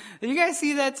 Do you guys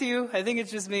see that too? I think it's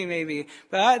just me maybe.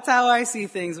 But that's how I see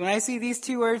things. When I see these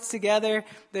two words together,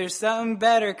 there's something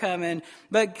better coming.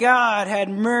 But God had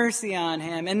mercy on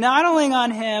him. And not only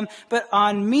on him, but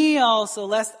on me also,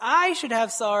 lest I should have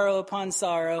sorrow upon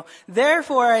sorrow.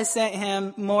 Therefore I sent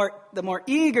him the more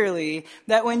eagerly,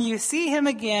 that when you see him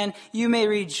again, you may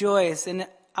rejoice. And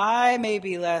I may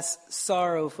be less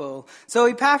sorrowful. So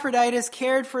Epaphroditus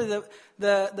cared for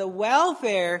the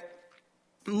welfare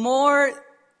more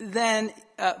than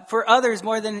for others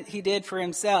more than he did for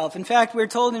himself. In fact, we're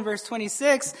told in verse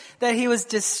 26 that he was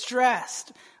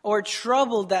distressed or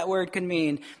troubled. That word can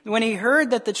mean when he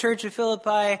heard that the church of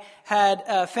Philippi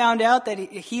had found out that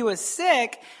he was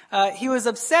sick. He was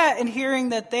upset in hearing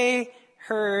that they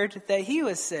heard that he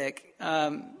was sick.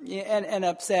 And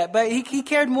upset. But he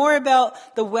cared more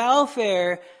about the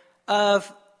welfare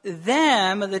of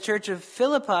them, of the church of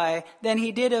Philippi, than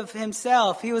he did of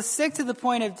himself. He was sick to the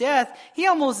point of death. He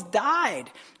almost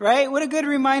died, right? What a good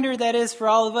reminder that is for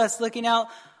all of us, looking out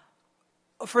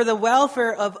for the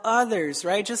welfare of others,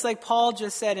 right? Just like Paul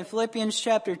just said in Philippians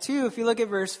chapter 2, if you look at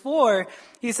verse 4,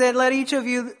 he said, let each of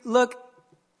you look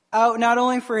out not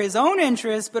only for his own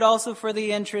interest, but also for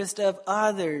the interest of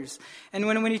others. And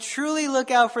when we truly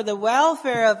look out for the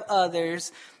welfare of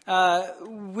others,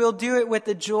 we'll do it with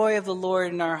the joy of the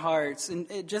Lord in our hearts.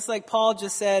 And just like Paul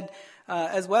just said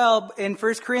as well in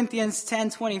 1 Corinthians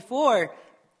 10:24,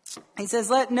 he says,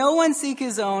 let no one seek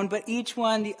his own, but each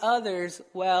one the other's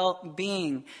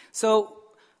well-being. So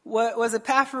what was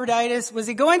Epaphroditus? Was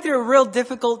he going through a real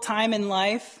difficult time in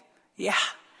life? Yeah.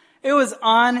 It was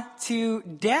on to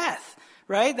death,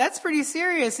 right? That's pretty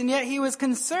serious. And yet he was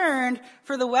concerned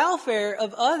for the welfare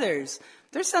of others.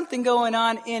 There's something going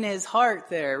on in his heart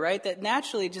there, right? That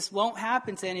naturally just won't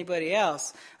happen to anybody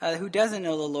else who doesn't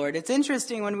know the Lord. It's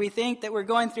interesting when we think that we're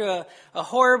going through a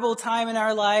horrible time in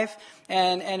our life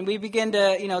and we begin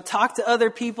to, talk to other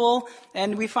people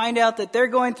and we find out that they're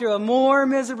going through a more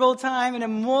miserable time and a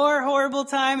more horrible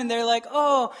time. And they're like,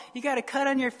 oh, you got a cut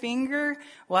on your finger?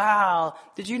 Wow.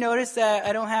 Did you notice that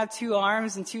I don't have 2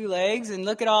 arms and 2 legs? And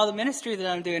look at all the ministry that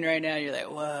I'm doing right now. You're like,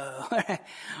 whoa.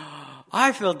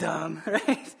 I feel dumb,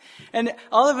 right? And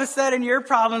all of a sudden your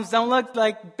problems don't look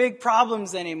like big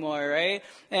problems anymore, right?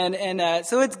 And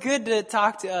so it's good to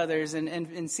talk to others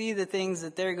and see the things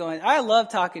that they're going. I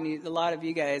love talking to a lot of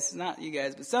you guys, not you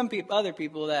guys, but some people, other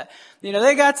people that,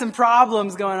 they got some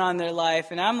problems going on in their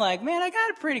life. And I'm like, man, I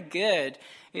got it pretty good.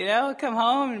 I come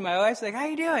home and my wife's like, how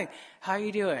you doing? How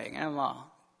you doing? And I'm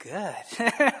all, good.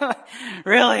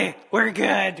 Really? We're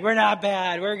good. We're not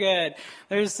bad. We're good.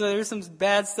 There's some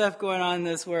bad stuff going on in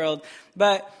this world.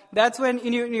 But that's when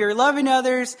you're loving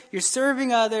others, you're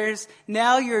serving others.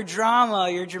 Now your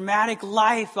dramatic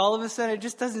life, all of a sudden it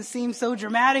just doesn't seem so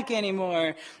dramatic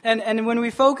anymore. And when we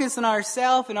focus on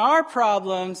ourselves and our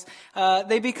problems,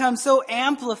 they become so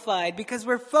amplified because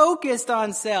we're focused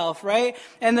on self, right?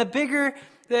 And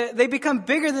they become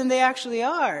bigger than they actually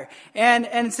are.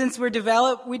 And since we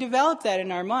develop that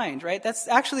in our mind, right? That's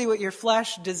actually what your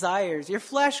flesh desires. Your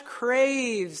flesh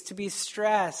craves to be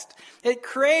stressed. It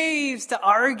craves to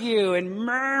argue and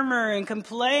murmur and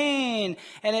complain.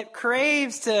 And it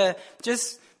craves to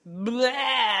just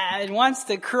and wants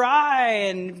to cry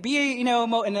and be,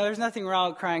 and there's nothing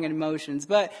wrong with crying and emotions,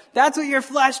 but that's what your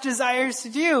flesh desires to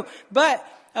do. But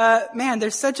man,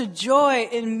 there's such a joy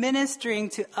in ministering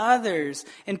to others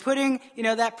and putting,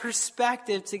 that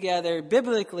perspective together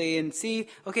biblically and see,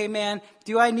 okay, man,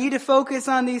 do I need to focus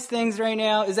on these things right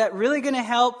now? Is that really going to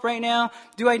help right now?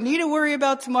 Do I need to worry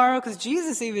about tomorrow? Because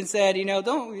Jesus even said,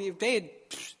 don't pay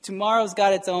tomorrow's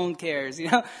got its own cares,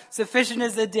 sufficient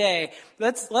is the day.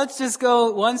 Let's just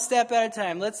go one step at a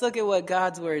time. Let's look at what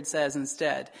God's word says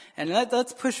instead. And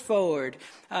let's push forward.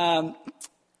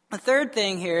 The third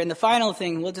thing here, and the final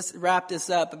thing, we'll just wrap this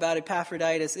up about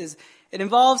Epaphroditus, is it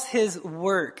involves his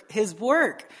work. His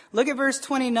work. Look at verse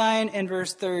 29 and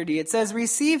verse 30. It says,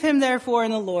 "Receive him therefore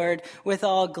in the Lord with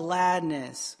all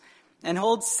gladness, and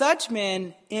hold such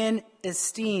men in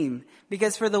esteem,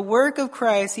 because for the work of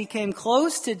Christ he came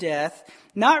close to death,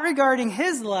 not regarding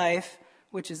his life,"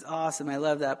 which is awesome. I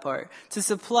love that part. "To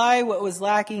supply what was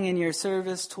lacking in your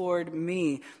service toward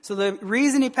me." So the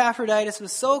reason Epaphroditus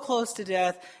was so close to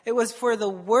death, it was for the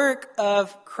work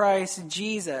of Christ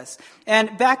Jesus.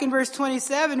 And back in verse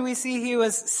 27, we see he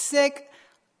was sick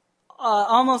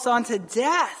almost onto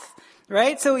death.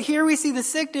 Right? So here we see the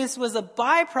sickness was a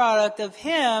byproduct of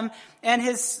him and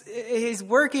he's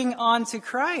working onto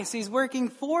Christ. He's working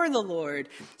for the Lord.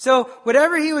 So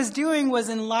whatever he was doing was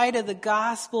in light of the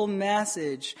gospel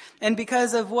message. And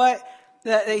because of what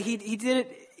he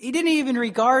didn't even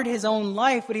regard his own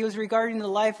life, but he was regarding the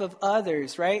life of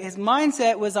others, right? His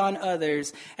mindset was on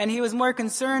others, and he was more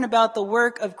concerned about the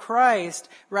work of Christ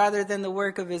rather than the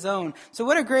work of his own. So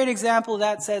what a great example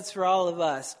that sets for all of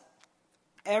us.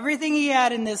 Everything he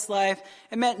had in this life,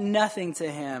 it meant nothing to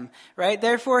him, right?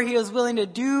 Therefore, he was willing to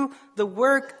do the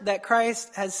work that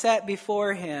Christ has set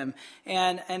before him.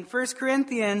 And 1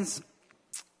 Corinthians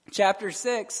chapter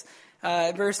 6,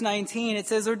 verse 19, it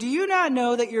says, "Or do you not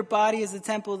know that your body is the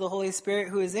temple of the Holy Spirit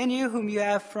who is in you, whom you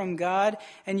have from God?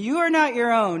 And you are not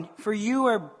your own, for you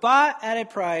are bought at a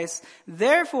price.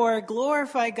 Therefore,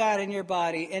 glorify God in your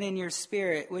body and in your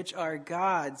spirit, which are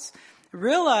God's."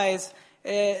 Realize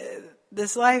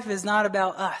this life is not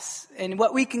about us and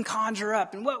what we can conjure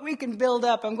up and what we can build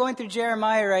up. I'm going through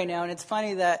Jeremiah right now, and it's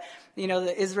funny that, the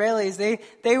Israelis,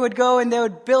 they would go and they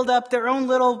would build up their own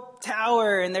little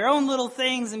tower and their own little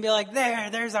things and be like,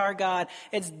 there's our God.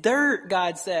 It's dirt,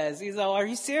 God says. He's all, are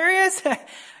you serious?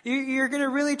 You're going to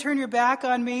really turn your back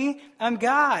on me? I'm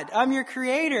God. I'm your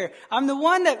creator. I'm the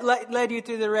one that led you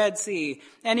through the Red Sea.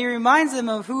 And he reminds them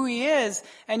of who he is.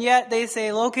 And yet they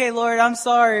say, okay, Lord, I'm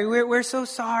sorry. We're so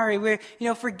sorry.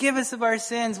 Forgive us of our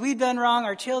sins. We've done wrong.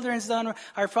 Our children's done wrong.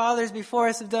 Our fathers before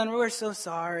us have done wrong. We're so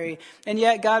sorry. And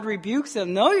yet God rebukes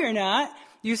them. No, you're not.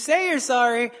 You say you're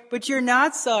sorry, but you're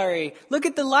not sorry. Look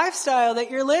at the lifestyle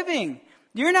that you're living.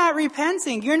 You're not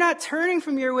repenting. You're not turning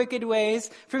from your wicked ways,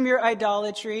 from your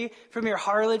idolatry, from your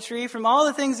harlotry, from all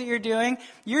the things that you're doing.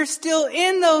 You're still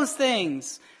in those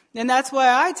things. And that's why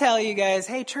I tell you guys,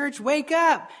 hey, church, wake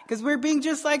up. Because we're being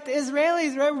just like the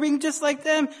Israelis, right? We're being just like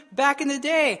them back in the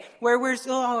day. Where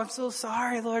I'm so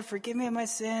sorry, Lord. Forgive me of my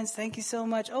sins. Thank you so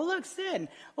much. Oh, look, sin.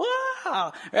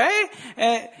 Wow.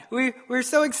 Right? We're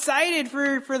so excited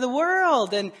for the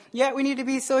world. And yet we need to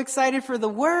be so excited for the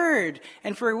Word.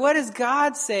 And for what is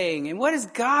God saying? And what does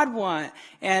God want?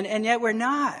 And yet we're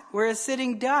not. We're as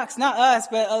sitting ducks. Not us,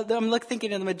 but I'm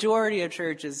thinking of the majority of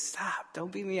churches. Stop.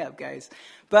 Don't beat me up, guys.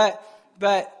 But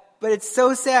it's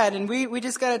so sad, and we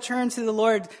just got to turn to the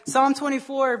Lord. Psalm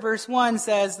 24 verse 1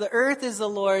 says, "The earth is the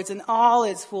Lord's and all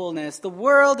its fullness, the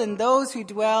world and those who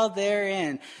dwell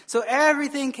therein." So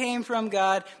everything came from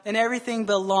God, and everything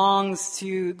belongs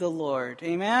to the Lord.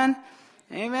 Amen?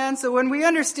 Amen. So when we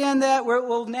understand that,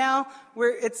 we'll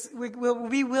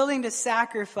be willing to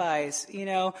sacrifice,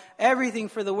 everything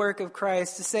for the work of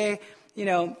Christ, to say, you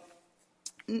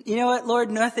know what,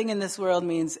 Lord, nothing in this world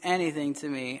means anything to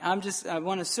me. I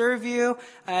want to serve you.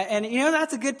 And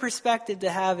that's a good perspective to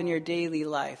have in your daily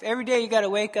life. Every day you got to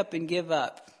wake up and give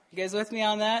up. You guys with me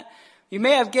on that? You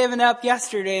may have given up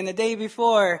yesterday and the day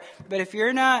before, but if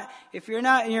you're not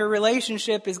in your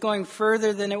relationship is going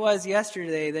further than it was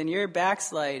yesterday, then you're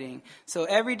backsliding. So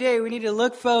every day we need to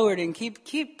look forward and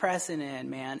keep pressing in,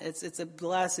 man. It's a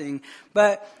blessing.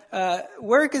 But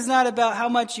work is not about how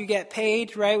much you get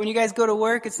paid, right? When you guys go to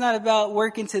work, it's not about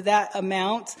working to that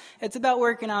amount. It's about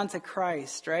working on to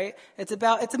Christ, right? It's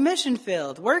a mission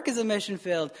field. Work is a mission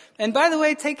field. And by the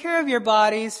way, take care of your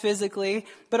bodies physically,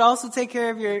 but also take care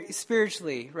of your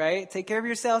spiritually, right? Take care of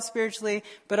yourself spiritually,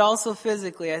 but also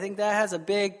physically. I think that has a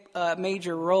big,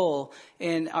 major role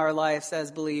in our lives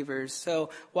as believers. So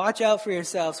watch out for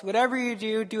yourselves. Whatever you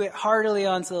do it heartily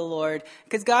unto the Lord,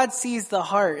 because God sees the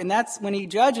heart. And that's when he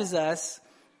judges us,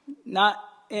 not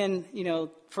in,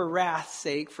 for wrath's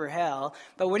sake, for hell.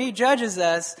 But when he judges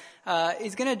us,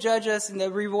 he's going to judge us in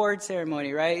the reward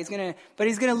ceremony, right? He's going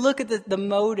to look at the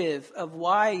motive of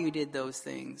why you did those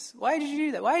things. Why did you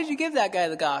do that? Why did you give that guy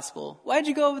the gospel? Why did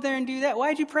you go over there and do that? Why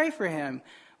did you pray for him?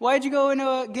 Why did you go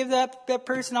and give that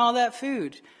person all that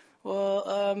food?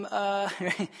 So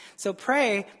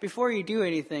pray before you do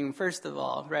anything, first of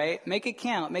all, right? Make it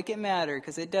count, make it matter,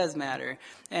 because it does matter.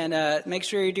 And make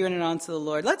sure you're doing it unto the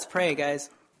Lord. Let's pray, guys.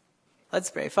 Let's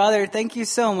pray. Father, thank you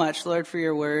so much, Lord, for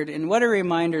your word. And what a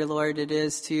reminder, Lord, it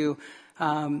is to,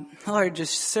 Lord,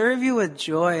 just serve you with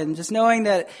joy and just knowing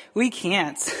that we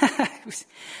can't.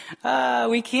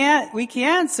 We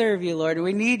can't serve you, Lord.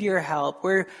 We need your help.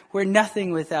 We're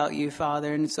nothing without you,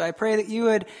 Father. And so I pray that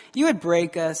you would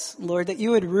break us, Lord, that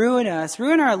you would ruin us,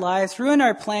 ruin our lives, ruin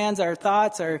our plans, our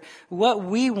thoughts, what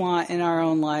we want in our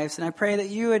own lives. And I pray that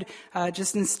you would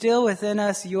just instill within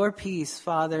us your peace,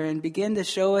 Father, and begin to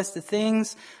show us the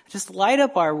things, just light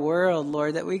up our world,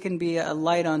 Lord, that we can be a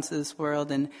light onto this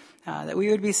world, and that we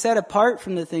would be set apart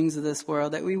from the things of this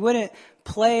world, that we wouldn't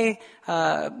play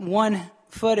one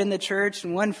foot in the church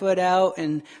and one foot out,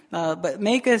 and but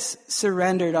make us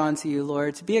surrendered onto you,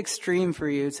 Lord, to be extreme for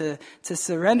you, to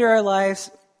surrender our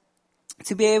lives,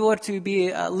 to be able to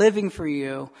be living for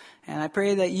you. And I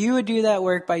pray that you would do that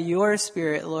work by your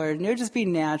Spirit, Lord, and it would just be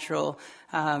natural.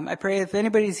 I pray if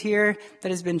anybody's here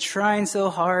that has been trying so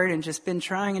hard and just been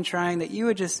trying and trying, that you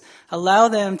would just allow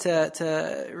them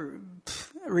to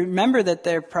remember that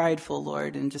they're prideful,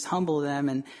 Lord, and just humble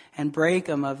them and break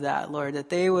them of that, Lord, that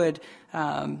they would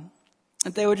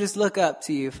just look up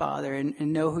to you, Father,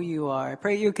 and know who you are. I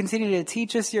pray you would continue to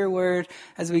teach us your word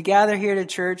as we gather here to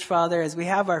church, Father, as we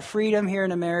have our freedom here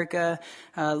in America,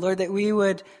 Lord, that we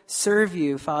would serve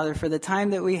you, Father, for the time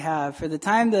that we have, for the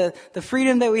time, the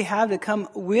freedom that we have to come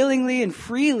willingly and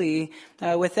freely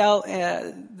without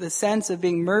the sense of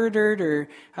being murdered or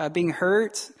being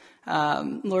hurt.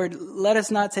 Lord, let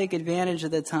us not take advantage of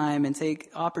the time and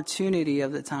take opportunity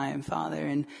of the time, Father.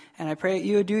 And I pray that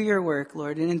you would do your work,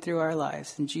 Lord, in and through our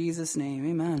lives. In Jesus' name,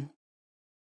 amen.